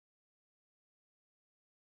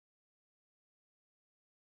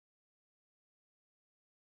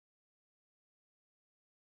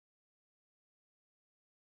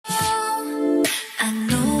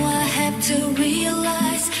have to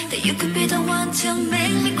realize that you could be the one to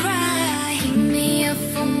make me cry. Pick me up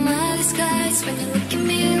from my disguise when you look at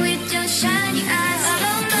me with your shiny eyes. I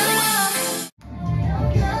don't know.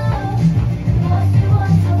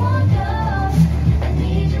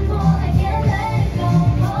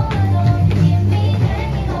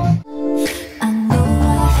 I know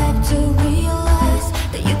I have to realize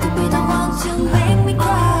that you could be the one to make me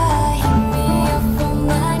cry.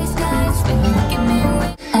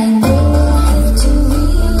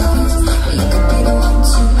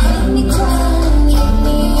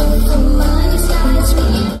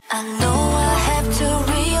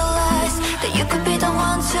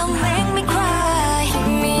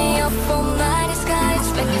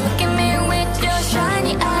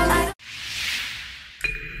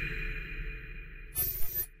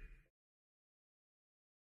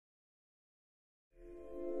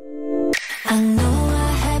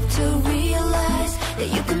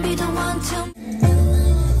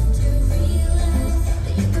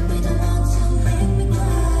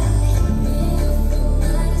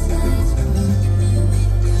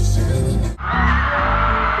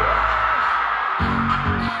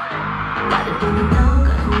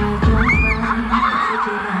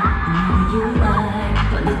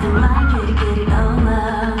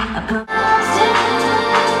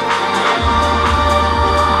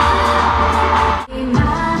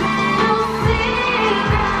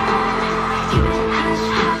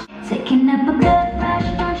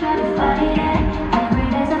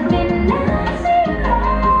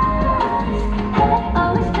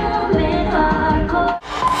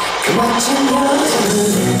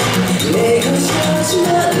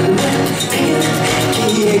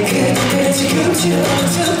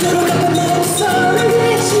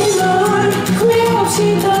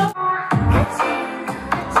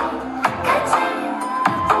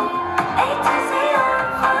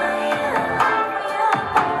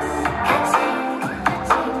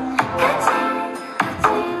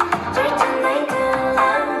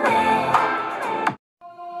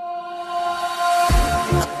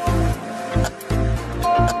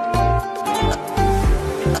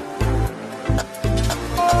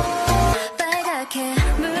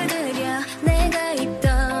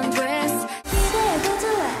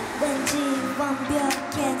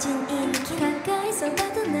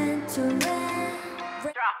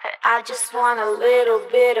 I just want a little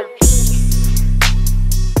bit of peace.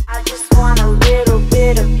 I just want a little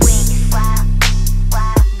bit of wings.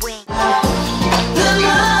 Wings.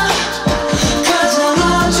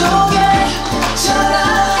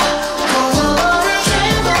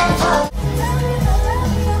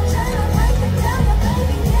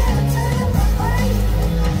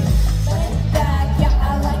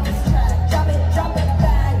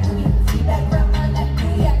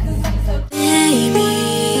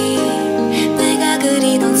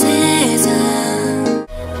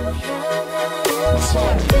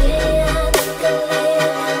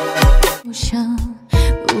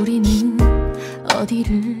 우리는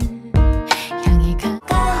어디를 향해 가?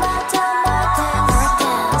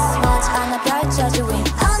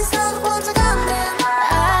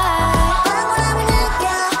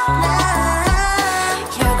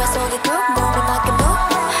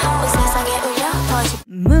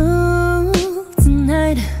 Move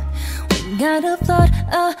tonight. We gotta float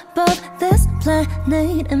above this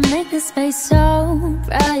planet and make this space so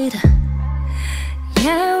bright.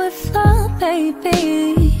 Yeah, we float,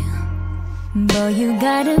 baby. Boy, you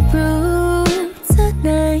gotta prove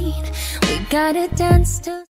tonight. We gotta dance to